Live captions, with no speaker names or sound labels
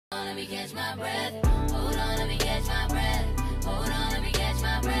me catch my breath. Hold on, let me catch my breath. Hold on, let me catch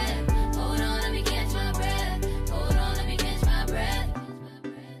my breath. Hold on, let me catch my breath. Hold on, let me catch my breath.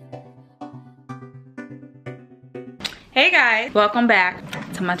 Hey guys, welcome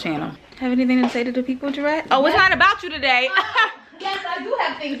back to my channel. Have anything to say to the people, Jarrett? Oh, it's not about you today. Yes, I do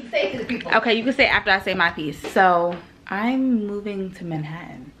have things to say to the people. Okay, you can say after I say my piece. So, I'm moving to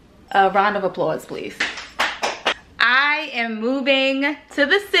Manhattan. A round of applause, please. I am moving to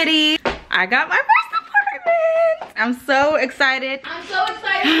the city. I got my first apartment. I'm so excited. I'm so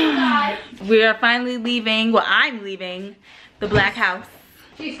excited, you guys. We are finally leaving, well, I'm leaving the black house.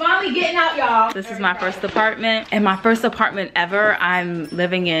 She's finally getting out, y'all. This is my first apartment, and my first apartment ever. I'm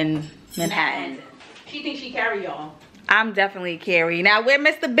living in Manhattan. She thinks she carry y'all. I'm definitely Carrie. Now we're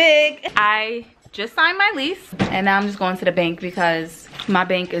Mr. Big. I just signed my lease, and now I'm just going to the bank because my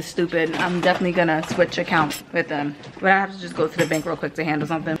bank is stupid. I'm definitely gonna switch accounts with them, but I have to just go to the bank real quick to handle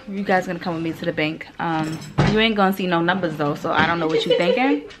something. You guys gonna come with me to the bank? You ain't gonna see no numbers though, so I don't know what you're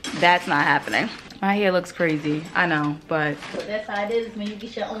thinking. That's not happening. My hair looks crazy, I know, but that's how it is when you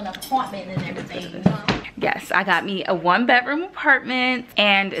get your own apartment and everything. yes, I got me a 1-bedroom apartment,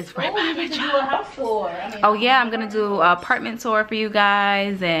 and it's right by my Do a job. house tour. Oh yeah, I'm gonna do an apartment tour for you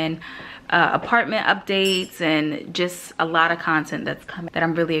guys, and apartment updates, and just a lot of content that's coming that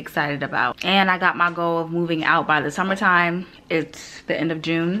I'm really excited about. And I got my goal of moving out by the summertime. It's the end of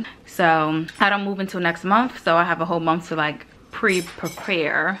June, so I don't move until next month, so I have a whole month to like prep,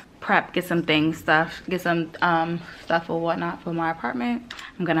 get some stuff or whatnot for my apartment.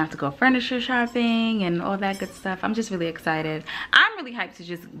 I'm gonna have to go furniture shopping and all that good stuff. I'm just really excited. I'm really hyped to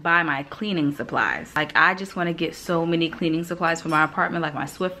just buy my cleaning supplies. Like, I just want to get so many cleaning supplies for my apartment, like my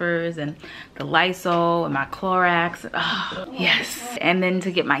Swiffers and the Lysol and my Clorox. Oh, yes. And then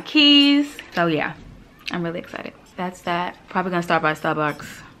to get my keys. So yeah, I'm really excited. That's that. Probably gonna stop by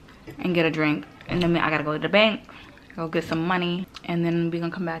Starbucks and get a drink, and then I gotta go to the bank, go get some money, and then we're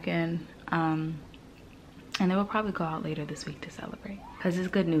gonna come back in, and then we'll probably go out later this week to celebrate, because it's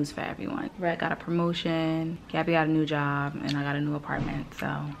good news for everyone. Rhett got a promotion, Gabby got a new job, and I got a new apartment,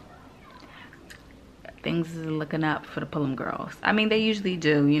 so things is looking up for the Pullum girls. I mean, they usually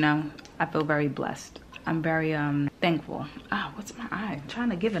do, you know. I feel very blessed. I'm very thankful. Oh, what's my eye? I'm trying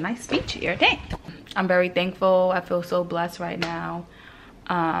to give a nice speech here. Dang. I'm very thankful. I feel so blessed right now.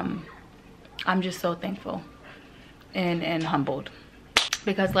 I'm just so thankful and humbled,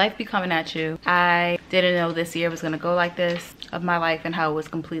 because life be coming at you. I didn't know this year was gonna go like this, of my life, and how it was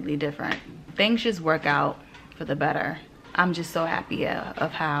completely different. Things just work out for the better. I'm just so happy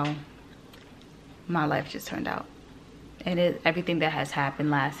of how my life just turned out, and everything that has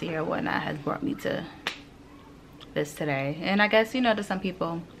happened last year or whatnot has brought me to this today. And I guess, you know, to some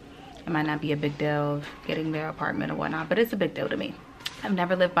people it might not be a big deal of getting their apartment or whatnot, but it's a big deal to me. I've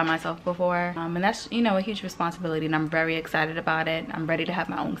never lived by myself before, and that's, you know, a huge responsibility, and I'm very excited about it. I'm ready to have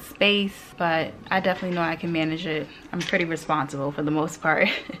my own space, but I definitely know I can manage it. I'm pretty responsible for the most part.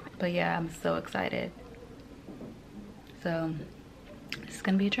 But yeah, I'm so excited. So it's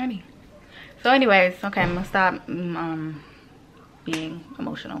gonna be a journey. So anyways, okay, I'm gonna stop being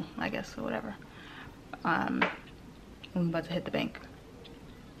emotional, I guess, or whatever. I'm about to hit the bank,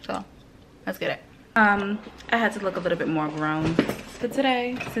 so let's get it. I had to look a little bit more grown for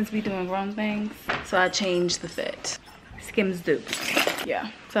today, since we're doing grown things, so I changed the fit. Skims dupes.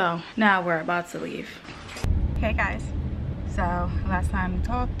 Yeah, so now we're about to leave. Okay guys, so last time we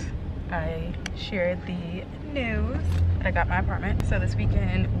talked, I shared the news that I got my apartment. So this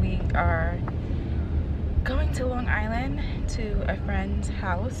weekend we are going to Long Island to a friend's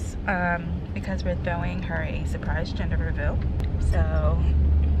house, because we're throwing her a surprise gender reveal. So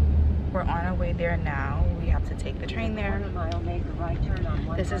we're on our way there now. We have to take the train there.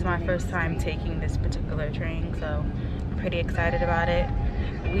 This is my first time taking this particular train, so I'm pretty excited about it.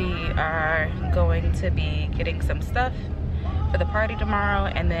 We are going to be getting some stuff for the party tomorrow,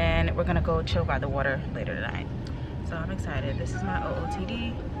 and then we're gonna go chill by the water later tonight. So I'm excited. This is my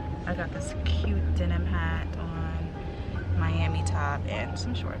OOTD. I got this cute denim hat on, Miami top, and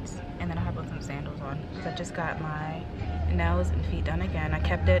some shorts. And then I have some sandals on, because I just got my nails and feet done again. I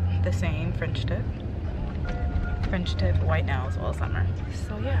kept it the same, French tip white nails all summer.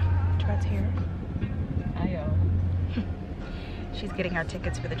 So yeah, Tread's here. Ayo. She's getting our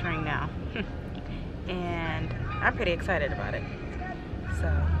tickets for the train now. And I'm pretty excited about it. So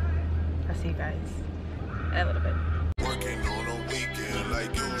I'll see you guys in a little bit. Working on a weekend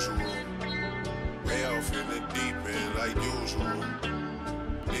like usual. Way off in the deep end like usual.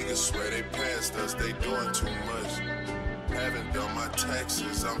 Niggas swear they passed us, they doing too much. Haven't done my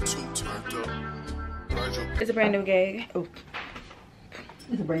taxes, I'm too turned up. It's a brand new gig. Oh,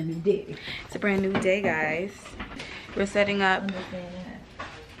 It's a brand new day. It's a brand new day, guys. We're setting up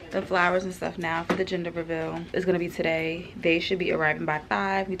the flowers and stuff now for the gender reveal. It's gonna be today. They should be arriving by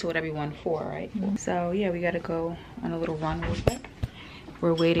 5. We told everyone 4, right? So yeah, we gotta go on a little run real quick.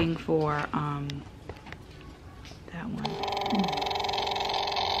 We're waiting for that one.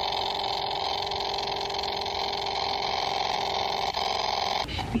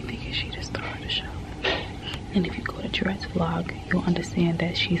 Should be thinking she the star of the show. And if you go to Tourette's vlog, you'll understand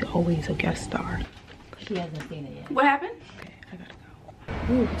that she's always a guest star. She hasn't seen it yet. What happened? Okay, I gotta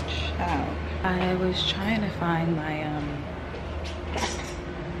go. Ooh, child. I was trying to find my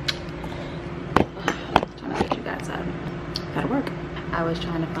trying to get you guys up. Gotta work. I was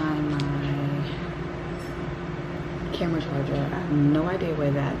trying to find my camera charger. I have no idea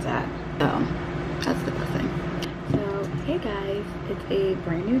where that's at. So that's the first thing. So hey guys, it's a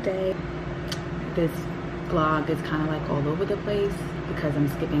brand new day. This vlog is kind of like all over the place because I'm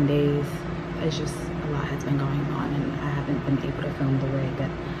skipping days. It's just a lot has been going on and I haven't been able to film the way that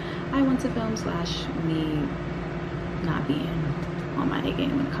I want to film / me not being on my A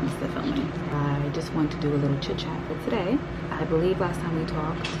game when it comes to filming. I just want to do a little chit chat for today. I believe last time we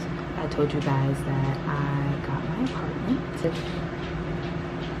talked, I told you guys that I got my apartment.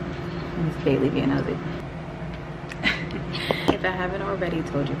 And it's Bailey being ugly. If I haven't already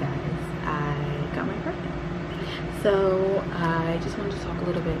told you guys, I got my apartment. So I just wanted to talk a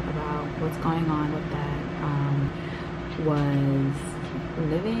little bit about what's going on with that. Was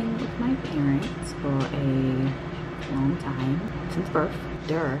living with my parents for a long time, since birth,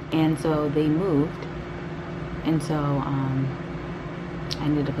 and so they moved, and so I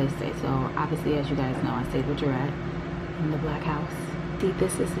needed a place to stay. So obviously, as you guys know, I stayed with Jarrett in the black house. See,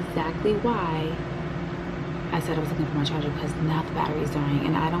 this is exactly why I said I was looking for my charger, because now the battery is dying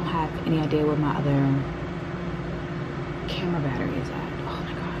and I don't have any idea where my other camera battery is at. Oh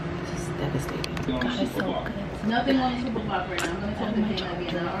my god, this is devastating. God, it's so good. Nothing on Super Pop right now. I'm going to tell It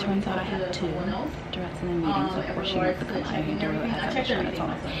turns out I have 2. Direct's in the meeting, so of course she wants to come out here and do it. I have to show it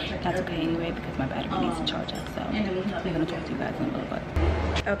all. That's okay anyway, because my battery needs to charge up. So we're going to talk to you guys in a little bit.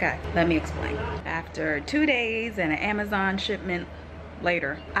 Okay, let me explain. After 2 days and an Amazon shipment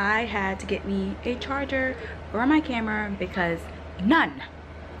later, I had to get me a charger for my camera because none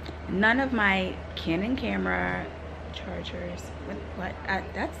of my Canon camera chargers,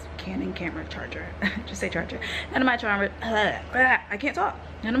 that's Canon camera charger. Just say charger. None of my charger, I can't talk.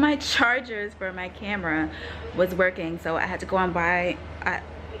 None of my chargers for my camera was working, so I had to go and buy.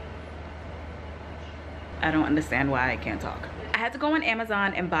 I don't understand why I can't talk. I had to go on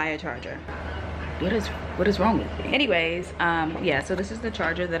Amazon and buy a charger. What is wrong with me? Anyways, yeah, so this is the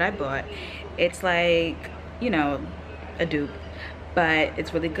charger that I bought. It's like, you know, a dupe, but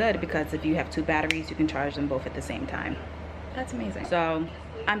it's really good because if you have 2 batteries, you can charge them both at the same time. That's amazing. So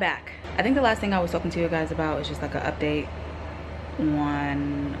I'm back. I think the last thing I was talking to you guys about is just like an update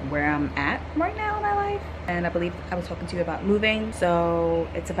on where I'm at right now in my life. And I believe I was talking to you about moving. So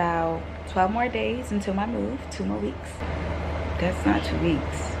it's about 12 more days until my move, 2 more weeks. That's not 2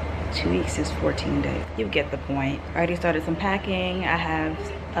 weeks. 2 weeks is 14 days. You get the point. I already started some packing. I have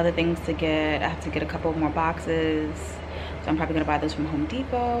other things to get. I have to get a couple more boxes. So I'm probably gonna buy those from Home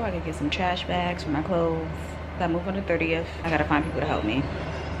Depot. I could get some trash bags for my clothes. I move on the 30th. I gotta find people to help me.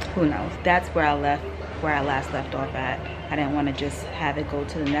 Who knows? That's where I last left off at. I didn't want to just have it go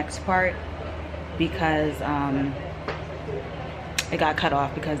to the next part because it got cut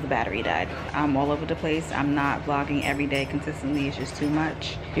off because the battery died. I'm all over the place. I'm not vlogging every day consistently. It's just too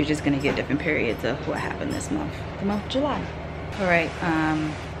much. You're just gonna get different periods of what happened this month. The month of July. All right,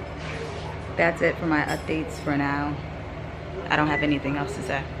 that's it for my updates for now. I don't have anything else to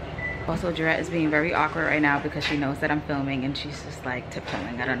say. Also, Jarrett is being very awkward right now because she knows that I'm filming and she's just like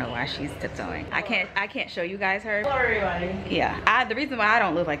tiptoeing. I don't know why she's tiptoeing. I can't show you guys her. Hello everybody. Yeah, the reason why I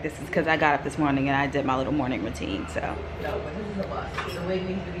don't look like this is because I got up this morning and I did my little morning routine, so. No, but this is a must. The wig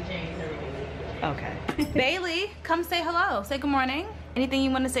needs to be changed, everything needs to be changed. Okay. Bailey, come say hello. Say good morning. Anything you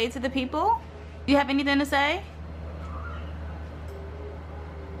want to say to the people? Do you have anything to say?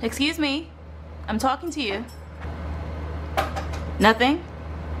 Excuse me. I'm talking to you. Nothing?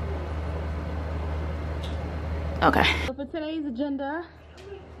 Okay. So for today's agenda,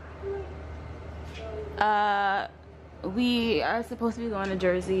 we are supposed to be going to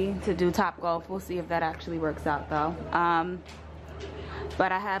Jersey to do Topgolf. We'll see if that actually works out though.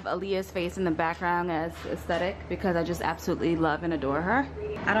 But I have Aaliyah's face in the background as aesthetic because I just absolutely love and adore her.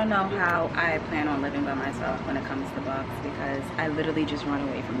 I don't know how I plan on living by myself when it comes to bugs because I literally just run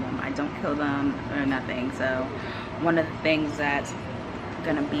away from them. I don't kill them or nothing. So one of the things that's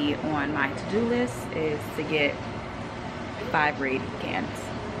gonna be on my to-do list is to get 5 raid cans.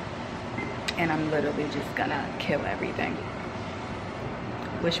 And I'm literally just gonna kill everything.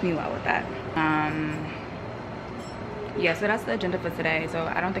 Wish me well with that. Yeah, so that's the agenda for today. So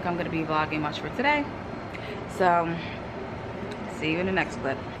I don't think I'm gonna be vlogging much for today. So see you in the next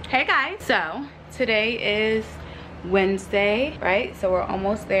clip. Hey guys, so today is Wednesday, right? So we're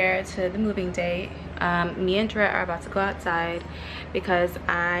almost there to the moving date. Me and Dre are about to go outside because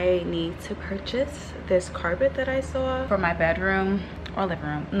I need to purchase this carpet that I saw for my bedroom or living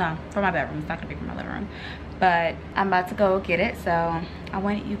room. No, for my bedroom. It's not gonna be for my living room, but I'm about to go get it. So I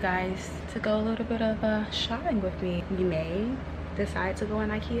wanted you guys to go a little bit of shopping with me. You may decide to go in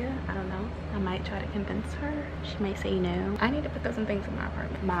IKEA. I don't know. I might try to convince her. She might say no. I need to put some things in my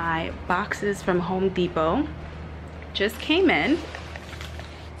apartment. My boxes from Home Depot just came in,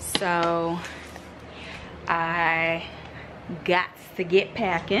 so I got to get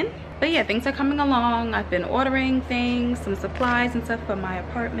packing. But yeah, things are coming along. I've been ordering things, some supplies and stuff for my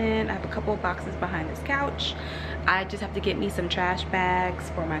apartment. I have a couple of boxes behind this couch. I just have to get me some trash bags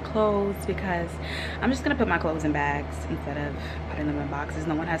for my clothes because I'm just gonna put my clothes in bags instead of putting them in boxes.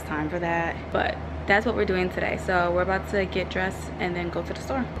 No one has time for that. But that's what we're doing today. So we're about to get dressed and then go to the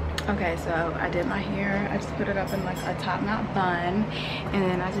store. Okay, so I did my hair. I just put it up in like a top knot bun, and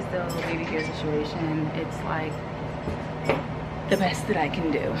then I just did a little baby hair situation. It's like the best that I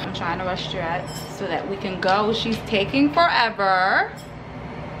can do. I'm trying to rush Dret so that we can go. She's taking forever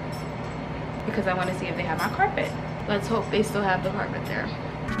because I want to see if they have my carpet. Let's hope they still have the carpet there.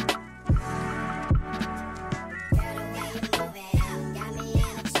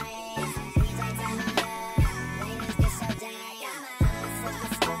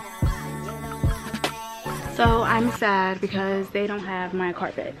 So I'm sad because they don't have my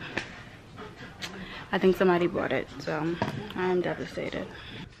carpet. I think somebody bought it, so I'm devastated.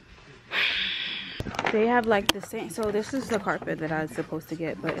 They have like the same, so this is the carpet that I was supposed to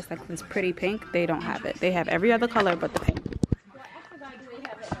get, but it's like this pretty pink. They don't have it. They have every other color but the pink.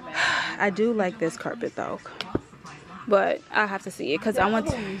 I do like this carpet though, but I have to see it because I want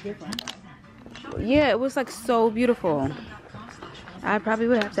to. Yeah, it was like so beautiful. I probably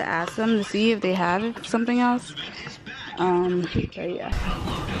would have to ask them to see if they have something else. But yeah.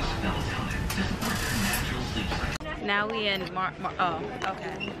 Now we in oh,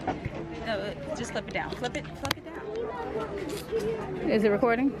 okay. No, just flip it down. Flip it down. Is it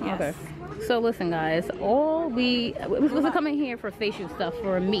recording? Yes. Okay. So listen, guys. We was supposed to come in here for facial stuff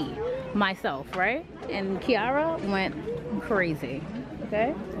for myself, right? And Kiara went crazy.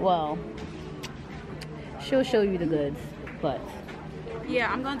 Okay. Well, she'll show you the goods, but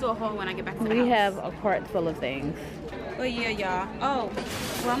yeah, I'm gonna do a haul when I get back to the house. We have a cart full of things. But yeah, y'all. Oh,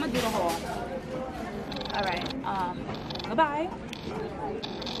 well, I'm gonna do the haul. All right. Goodbye.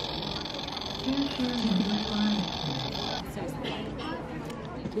 Seriously,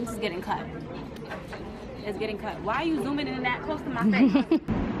 this is getting cut. It's getting cut. Why are you zooming in that close to my face?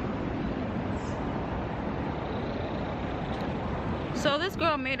 So this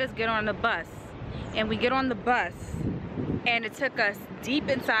girl made us get on the bus, and we get on the bus, and it took us deep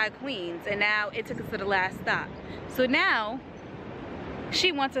inside Queens, and now it took us to the last stop. So now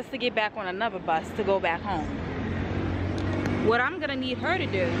she wants us to get back on another bus to go back home. What I'm gonna need her to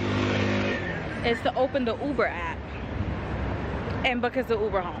do is to open the Uber app and book us the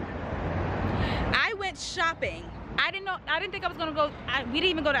Uber home. I went shopping. I didn't think I was gonna go. We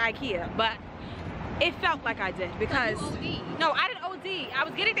didn't even go to IKEA, but it felt like I did because no, I didn't OD. I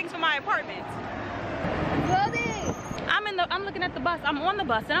was getting things for my apartment. I'm looking at the bus. I'm on the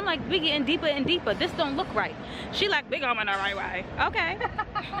bus, and I'm like, we getting deeper and deeper. This don't look right. She like, we going the right way. Okay.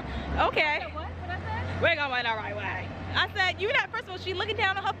 Okay. What I said? We're going the right way. I said, you not. First of all, she looking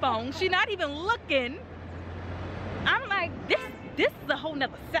down on her phone. She not even looking. I'm like, this is a whole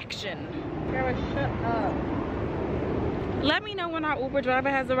nother section. Kara, shut up. Let me know when our Uber driver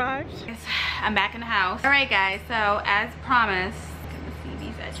has arrived. I'm back in the house. All right, guys. So as promised, I'm gonna see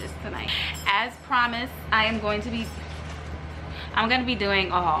these edges tonight. As promised, I'm going to be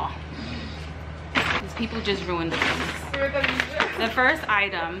doing a haul. These people just ruined the things. The first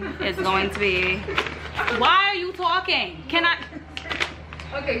item is going to be. Why are you talking? Can I?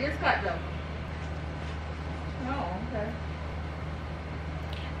 Okay, just cut though. No, okay.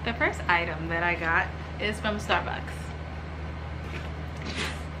 The first item that I got is from Starbucks.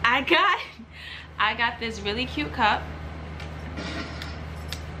 I got this really cute cup.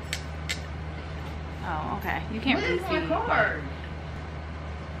 Oh, okay. You can't really see.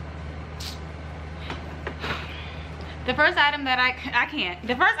 The first item that I can't.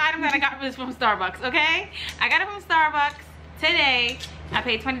 The first item that I got was from Starbucks, okay? I got it from Starbucks today, I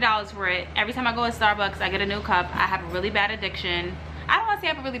paid $20 for it. Every time I go to Starbucks, I get a new cup. I have a really bad addiction. I don't want to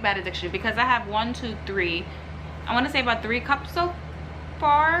say I have a really bad addiction because I have 1, 2, 3. I want to say about 3 cups so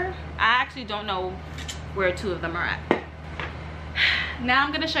far. I actually don't know where 2 of them are at. Now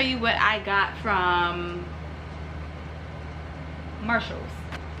I'm going to show you what I got from Marshall's.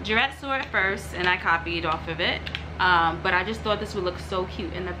 Jarrett saw it first and I copied off of it. But I just thought this would look so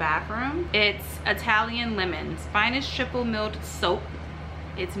cute in the bathroom. It's Italian Lemons, finest triple milled soap.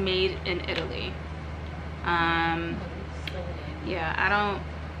 It's made in Italy. Yeah, I don't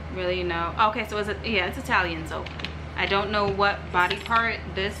really know. Okay, so it's Italian soap. I don't know what body part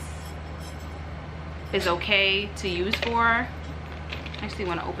this is okay to use for. I actually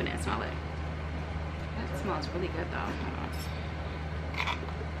want to open it and smell it. That smells really good though. Hold on.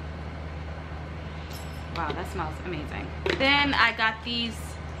 Wow, that smells amazing. Then I got these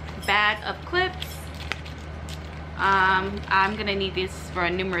bag of clips. I'm gonna need these for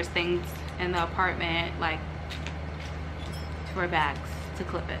numerous things in the apartment, like for bags to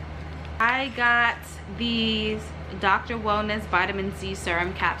clip it. I got these Dr. Wellness Vitamin C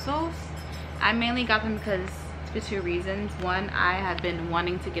Serum Capsules. I mainly got them because for 2 reasons. One, I have been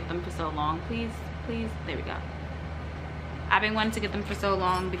wanting to get them for so long. Please, there we go. I've been wanting to get them for so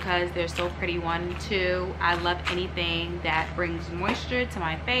long because they're so pretty. 1, 2, I love anything that brings moisture to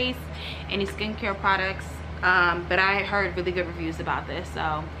my face, any skincare products. But I heard really good reviews about this,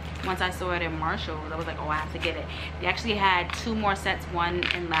 so once I saw it in Marshall's, I was like, oh, I have to get it. They actually had 2 more sets, one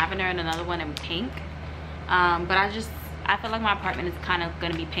in lavender and another one in pink. But I feel like my apartment is kind of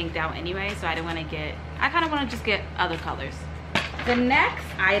going to be pinked out anyway, so I didn't want to get, I kind of want to just get other colors. The next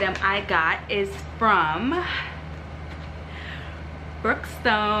item I got is from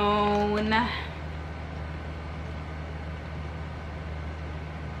Brookstone.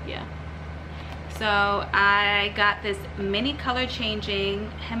 Yeah. So I got this mini color changing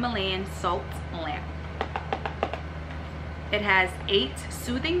Himalayan salt lamp. It has 8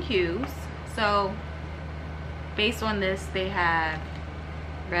 soothing hues. So based on this, they have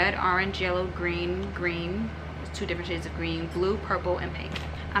red, orange, yellow, green, green. There's 2 different shades of green, blue, purple, and pink.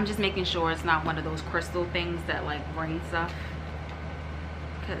 I'm just making sure it's not one of those crystal things that like ring stuff.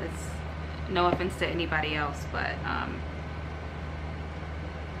 Because no offense to anybody else, but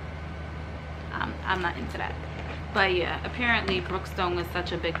I'm not into that. But yeah, apparently Brookstone is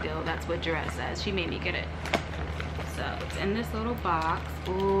such a big deal. That's what Jarrett says. She made me get it. So it's in this little box.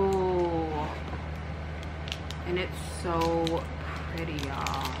 Ooh, and it's so pretty,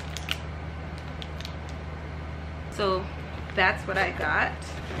 y'all. So that's what I got.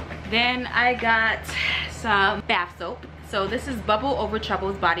 Then I got some bath soap. So this is Bubble Over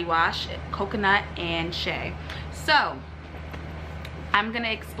Troubles body wash, coconut and shea. So I'm gonna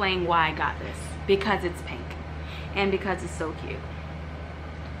explain why I got this. Because it's pink and because it's so cute.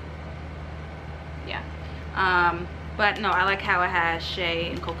 Yeah. But no, I like how it has shea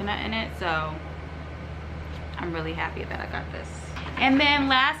and coconut in it, so I'm really happy that I got this. And then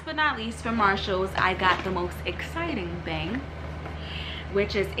last but not least, from Marshall's, I got the most exciting thing,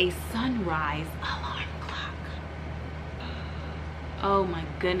 which is a sunrise alarm clock. Oh my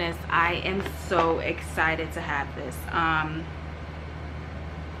goodness, I am so excited to have this.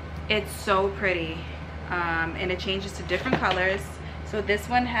 It's so pretty, and it changes to different colors. So this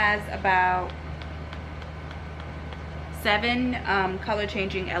one has about 7 color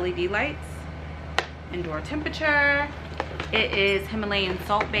changing LED lights. Indoor temperature. It is Himalayan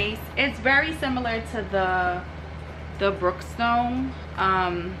salt base. It's very similar to the Brookstone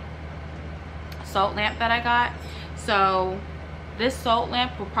salt lamp that I got. So this salt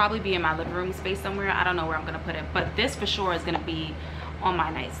lamp will probably be in my living room space somewhere. I don't know where I'm gonna put it, but this for sure is gonna be on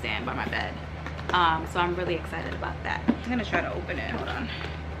my nightstand by my bed. So I'm really excited about that. I'm gonna try to open it. Hold on,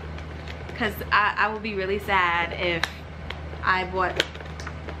 because I will be really sad if I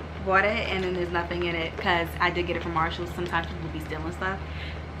bought it and then there's nothing in it, because I did get it from Marshall's. Sometimes people be stealing stuff,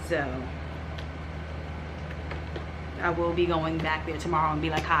 so I will be going back there tomorrow and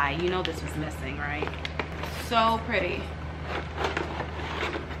be like, hi, you know this was missing, right? So pretty.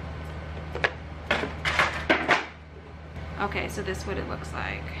 Okay, so this is what it looks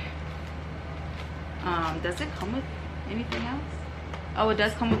like. Does it come with anything else? Oh, it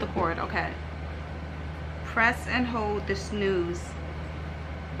does come with the cord. Okay. Press and hold the snooze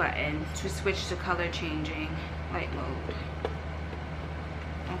button to switch to color changing light mode.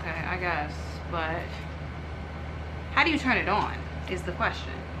 Okay, I guess, but how do you turn it on is the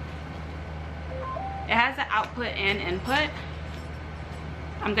question. It has an output and input.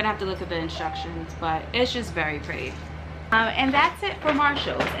 I'm gonna have to look at the instructions, but it's just very pretty. And that's it for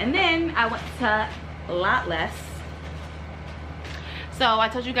Marshall's. And then I went to Lot Less. So I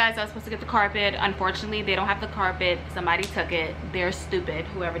told you guys I was supposed to get the carpet. Unfortunately, they don't have the carpet. Somebody took it. They're stupid,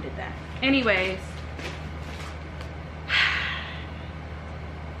 whoever did that. Anyways,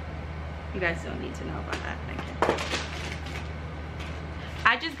 you guys don't need to know about that. Thank you.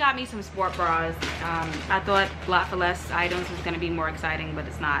 I just got me some sport bras. I thought BREATHLESS items was gonna be more exciting, but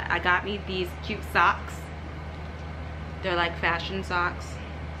it's not. I got me these cute socks. They're like fashion socks,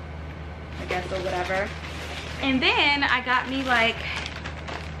 I guess, or whatever. And then I got me like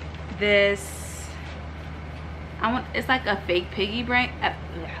this, it's like a fake piggy bank,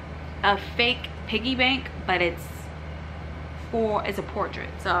 a fake piggy bank, but it's a portrait,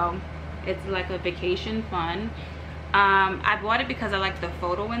 so it's like a vacation fund. I bought it because I like the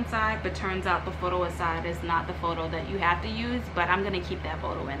photo inside, but turns out the photo inside is not the photo that you have to use, but I'm gonna keep that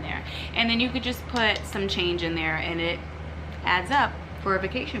photo in there. And then you could just put some change in there and it adds up for a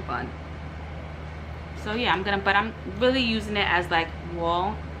vacation fund. So yeah, I'm really using it as like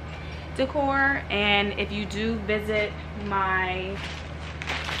wall decor. And if you do visit my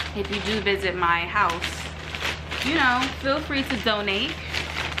house, you know, feel free to donate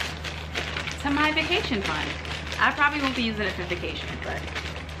to my vacation fund. I probably won't be using it for vacation, but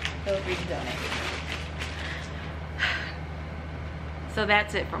feel free to donate. So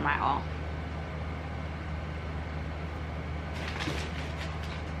that's it for my haul.